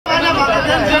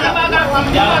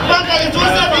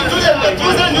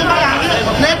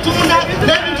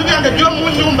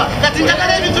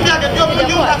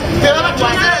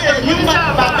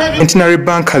Centenary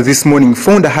Bank has this morning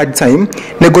found a hard time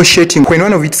negotiating when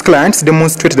one of its clients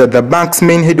demonstrated at the bank's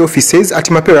main head offices at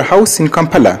Maperra House in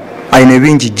Kampala.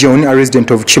 AineBingi John, a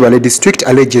resident of Chibale district,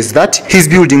 alleges that his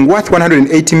building worth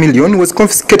 180 million was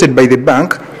confiscated by the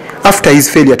bank after his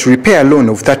failure to repay a loan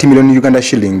of 30 million Uganda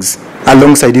shillings.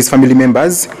 Alongside his family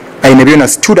members, AineBingi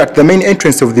stood at the main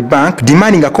entrance of the bank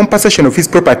demanding a compensation of his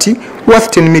property worth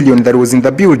 10 million that was in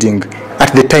the building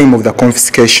at the time of the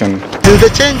confiscation. Nze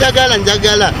kyenjagala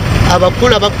njagala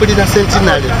abakulu abakulira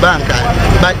Centenary Bank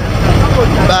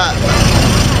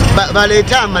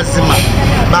baleete amazima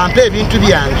bampe ebintu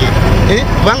byange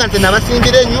kubanga nze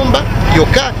nabasingira ennyumba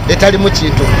yokka etalimu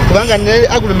kintu kubanga ne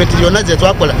agreement yonna ze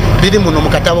twakola biri muno mu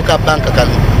katabo ka banka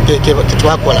kano ke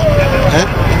twakola.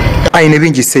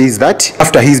 AineBingi says that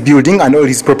after his building and all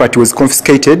his property was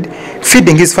confiscated,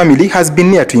 feeding his family has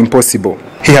been near to impossible.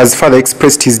 He has further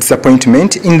expressed his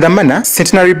disappointment in the manner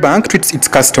Centenary Bank treats its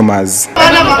customers.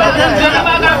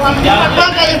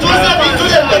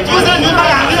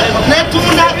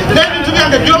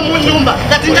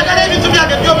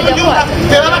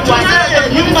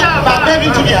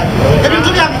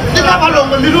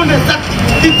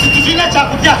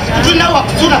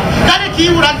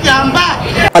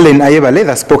 Ayebale,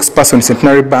 the spokesperson of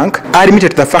Centenary Bank,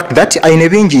 admitted the fact that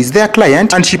AineBingi is their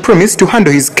client and she promised to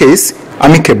handle his case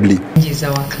amicably. He is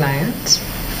our client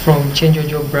from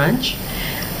Chenjojo branch,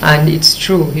 and it's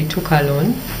true he took a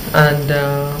loan and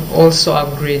also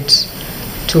agreed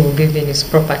to giving his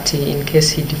property in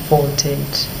case he defaulted.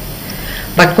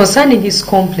 But concerning his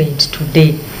complaint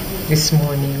today, this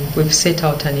morning, we've set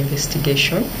out an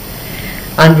investigation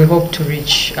and we hope to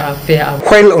reach a fair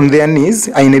outcome. While on their knees,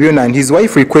 AineBingi and his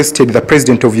wife requested the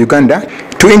President of Uganda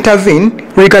to intervene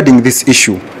regarding this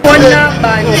issue.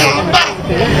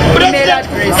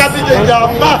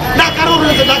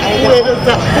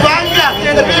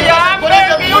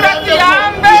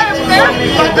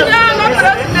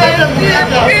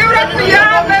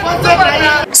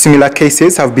 Similar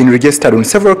cases have been registered on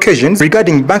several occasions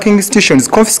regarding banking institutions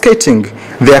confiscating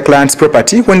their clients'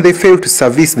 property when they fail to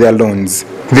service their loans.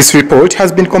 This report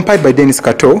has been compiled by Dennis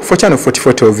Kato for Channel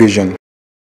 44 Television.